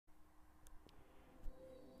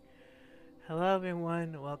Hello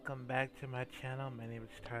everyone, welcome back to my channel. My name is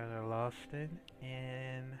Tyler Lawston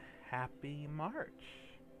and happy March.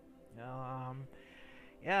 You know,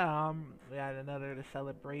 we had another to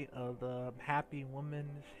celebrate of the Happy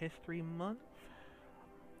Women's History Month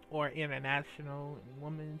or International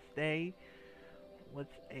Women's Day,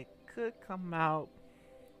 which it could come out,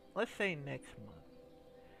 let's say next month.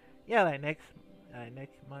 Yeah, like next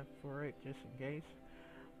month for it, just in case.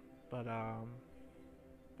 But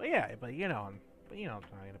but yeah, but you know what I'm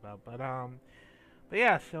talking about. But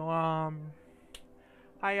yeah, so how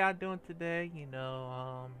y'all doing today?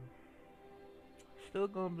 Still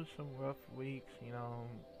going through some rough weeks.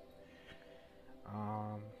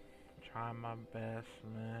 Um, trying my best,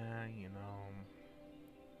 man.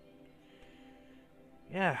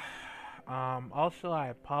 Yeah. Also, I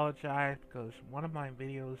apologize because one of my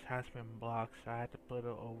videos has been blocked, so I had to put it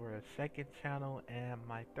over a second channel and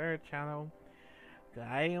my third channel. 'Cause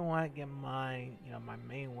I didn't want to get my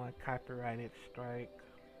main one copyrighted strike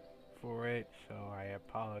for it, so I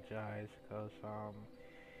apologize because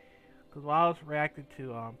while I was reacting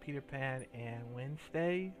to Peter Pan and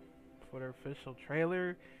Wednesday for the official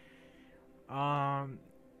trailer, um,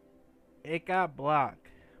 it got blocked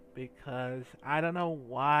because I don't know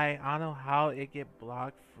why. I don't know how it get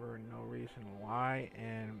blocked for no reason why,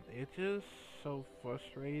 and it just so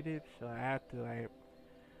frustrated. So I had to like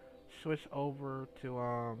switch over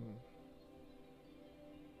to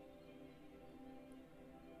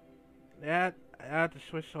that. I had to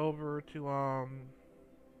switch over to um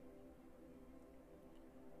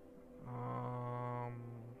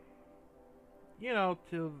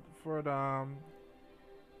to for the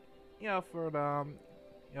for the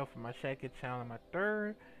for my second channel and my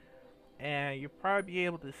third, and you'll probably be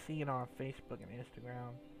able to see it on Facebook and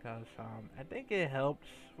Instagram because I think it helps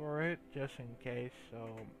for it just in case. So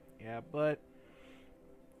yeah, but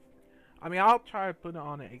I mean I'll try to put it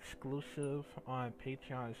on an exclusive on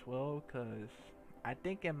Patreon as well because I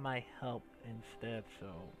think it might help instead.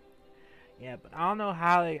 So yeah, but I don't know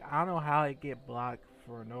how it get blocked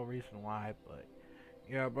for no reason why, but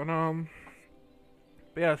yeah, but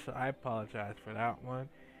yeah, so I apologize for that one.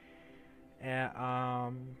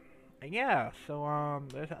 And yeah, so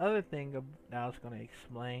there's another thing that I was gonna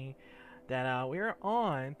explain that we're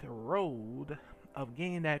on the road of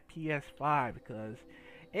getting that PS5 because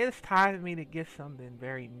it's time for me to get something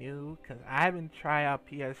very new because I haven't tried out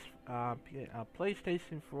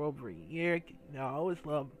PlayStation for over a year. I always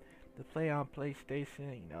love to play on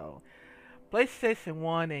PlayStation. PlayStation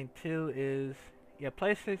 1 and 2 is yeah,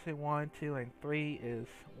 PlayStation 1, 2, and 3 is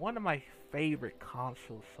one of my favorite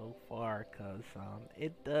consoles so far because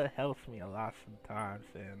it helps me a lot sometimes.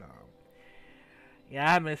 And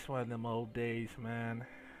yeah, I miss one of them old days, man.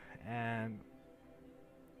 And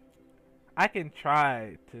I can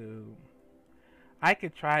try to, I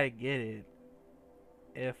could try to get it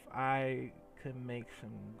if I could make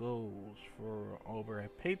some goals for over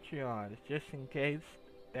at Patreon, just in case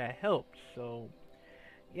that helps. So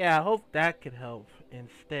yeah, I hope that could help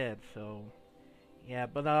instead. So yeah,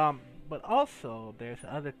 but also there's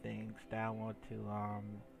other things that I want to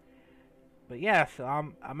but yeah, so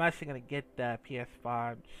I'm actually gonna get that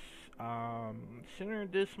PS5 sooner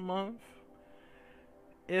this month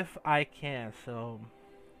if I can. So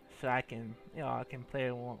I can I can play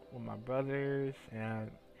it with my brothers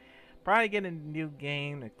and probably get a new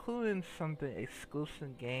game, including some of the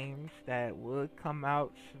exclusive games that would come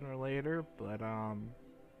out sooner or later. But I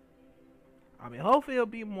mean, hopefully it'll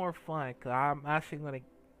be more fun. Cause I'm actually gonna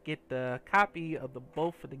get the copy of the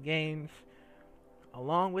both of the games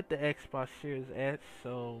along with the Xbox Series S.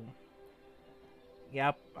 So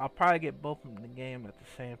yeah, I'll probably get both of the game at the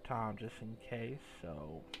same time just in case.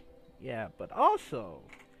 So yeah, but also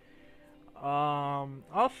we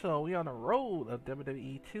on the road of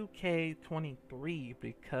WWE 2K23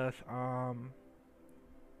 because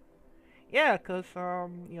yeah, cause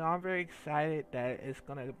I'm very excited that it's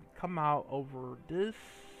gonna come out over this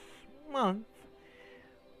month,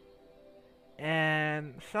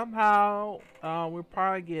 and somehow we'll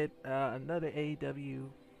probably get another AEW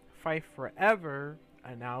Fight Forever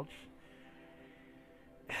announced.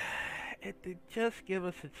 It did just give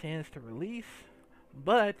us a chance to release,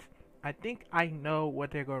 but I think I know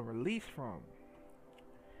what they're gonna release from.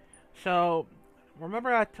 So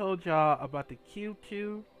remember I told y'all about the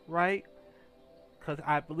Q2, right? Because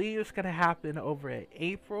I believe it's gonna happen over in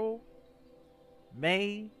April,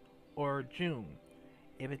 May, or June.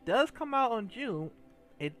 If it does come out on June,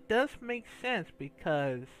 it does make sense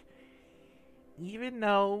because even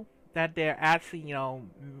though that they're actually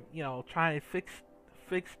trying to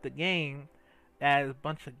fix the game, that has a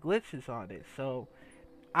bunch of glitches on it. So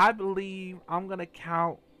I believe I'm gonna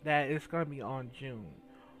count that it's gonna be on June.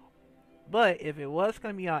 But if it was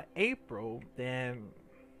gonna be on April, then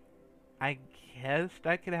I guess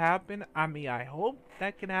that could happen. I mean, I hope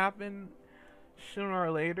that can happen sooner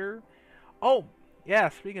or later. Oh, yeah.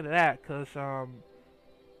 Speaking of that, we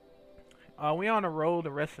on the road to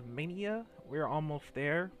Wrestlemania. We're almost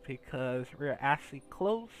there because we're actually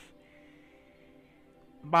close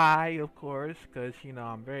by, of course, because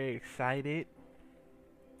I'm very excited.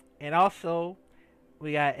 And also,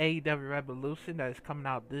 we got AEW Revolution that is coming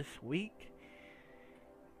out this week.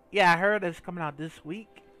 Yeah, I heard it's coming out this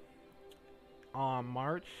week on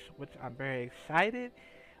March, which I'm very excited.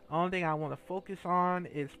 Only thing I want to focus on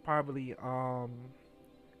is probably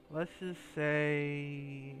let's just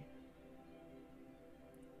say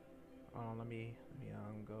let me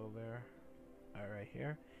go there. All right,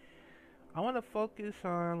 here. I want to focus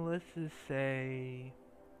on, let's just say,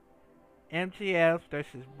 MJF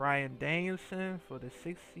versus Bryan Danielson for the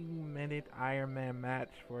 60-minute Iron Man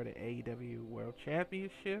match for the AEW World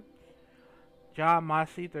Championship. Jon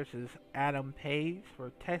Moxley versus Adam Page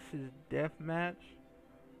for Texas Death Match.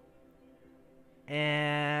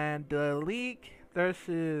 And the League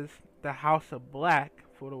versus the House of Black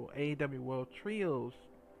for the AEW World Trios,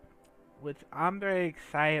 which I'm very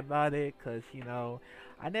excited about it because,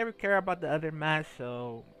 I never care about the other match,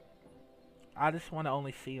 so I just want to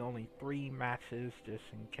only see only 3 matches just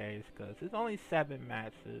in case, because it's only 7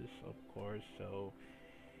 matches, of course, so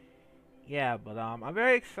yeah, but I'm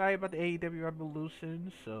very excited about the AEW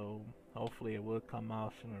Revolution, so hopefully it will come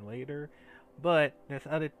out sooner or later. But there's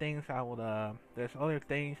other things there's other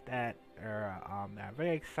things that that I'm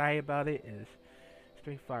very excited about. It is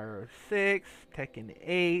Street Fighter 6, Tekken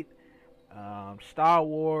 8, Star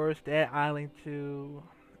Wars, Dead Island 2,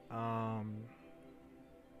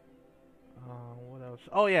 what else?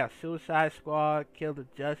 Oh yeah, Suicide Squad, Kill the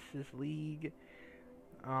Justice League.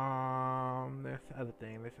 There's other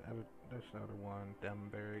thing. There's another one that I'm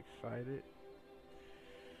very excited.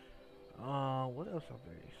 What else I'm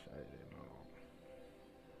very excited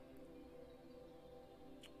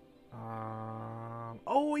about?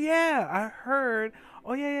 Oh yeah, I heard.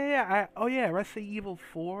 Oh yeah. Oh yeah, Resident Evil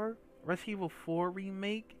 4, Resident Evil 4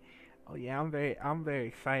 remake. Oh yeah, I'm very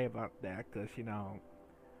excited about that because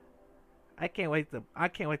I can't wait to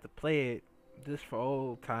play it just for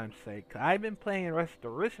old time's sake. 'Cause I've been playing the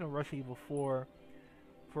original Resident Evil 4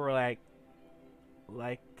 for like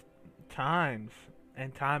times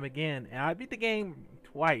and time again, and I beat the game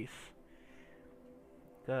twice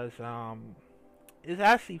because it's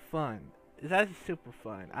actually fun. It's actually super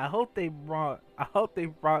fun. I hope they brought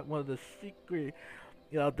one of the secret,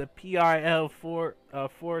 the PRL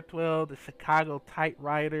 412, the Chicago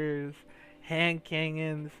Typewriters, hand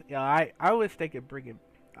cannons. I wish they could bring it.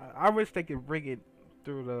 I wish they could bring it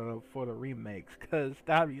through for the remakes, cause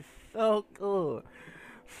that'd be so cool,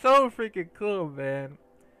 so freaking cool, man.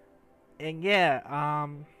 And yeah,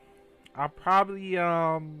 I'll probably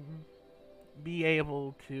be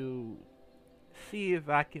able to see if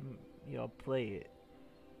I can play it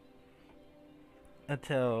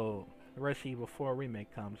until the Resident Evil 4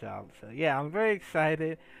 remake comes out. So yeah, I'm very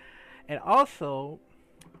excited. And also,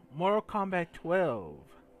 Mortal Kombat 12.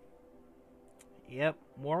 Yep,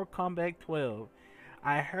 Mortal Kombat 12.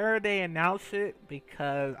 I heard they announced it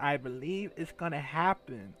because I believe it's gonna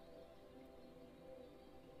happen.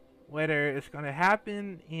 Whether it's gonna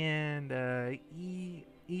happen in the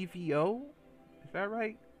EVO, is that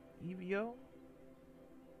right? EVO.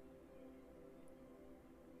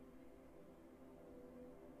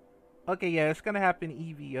 Okay, yeah, it's gonna happen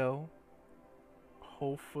EVO.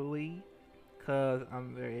 Hopefully, cause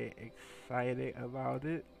I'm very excited about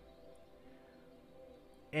it.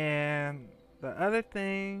 And the other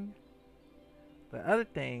thing, the other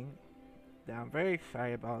thing that I'm very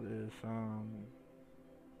excited about is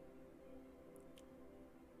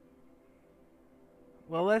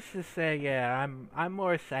well, let's just say yeah, I'm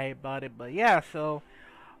more excited about it, but yeah, so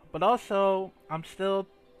but also I'm still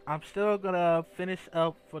gonna finish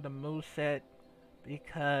up for the move set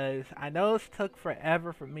because I know it's took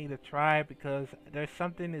forever for me to try because there's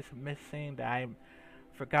something that's missing that I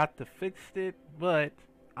forgot to fix it, but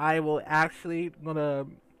I will actually gonna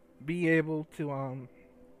be able to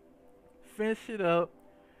finish it up.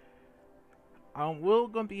 We're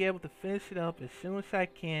gonna be able to finish it up as soon as I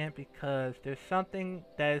can because there's something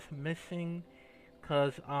that is missing.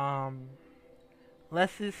 Cause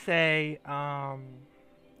let's just say I'm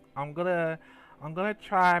gonna I'm gonna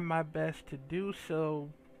try my best to do so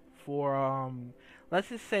for let's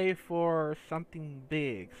just say for something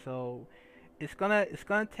big. So it's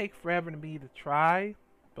gonna take forever to me to try,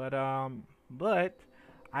 but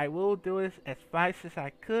I will do this as fast as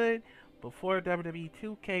I could before WWE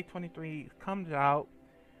 2K23 comes out.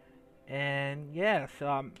 And yeah, so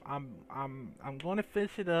I'm going to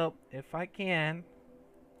finish it up if I can,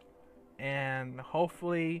 and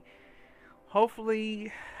hopefully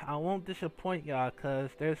I won't disappoint y'all, cause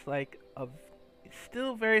there's like a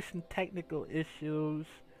still very some technical issues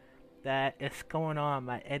that is going on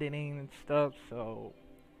my editing and stuff. So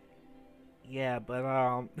yeah,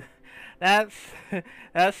 but that's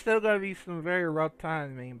that's still gonna be some very rough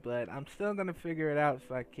timing, but I'm still gonna figure it out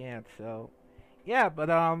if I can. So yeah, but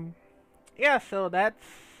yeah, so that's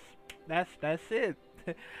it.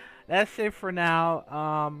 That's it for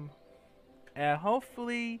now. And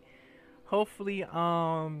hopefully hopefully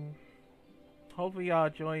y'all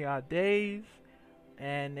enjoy your days.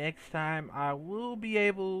 And next time I will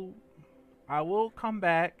come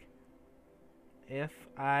back if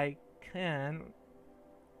I can.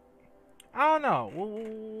 I don't know.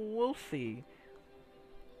 We'll see.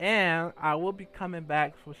 And I will be coming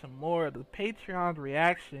back for some more of the Patreon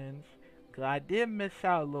reactions. Cause I did miss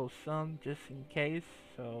out a little some just in case.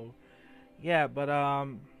 So yeah, but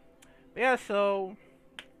yeah, so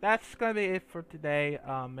that's gonna be it for today.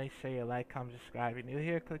 Make sure you like, comment, subscribe if you're new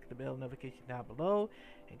here. Click the bell notification down below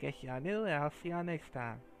in case y'all new, and I'll see y'all next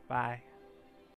time. Bye.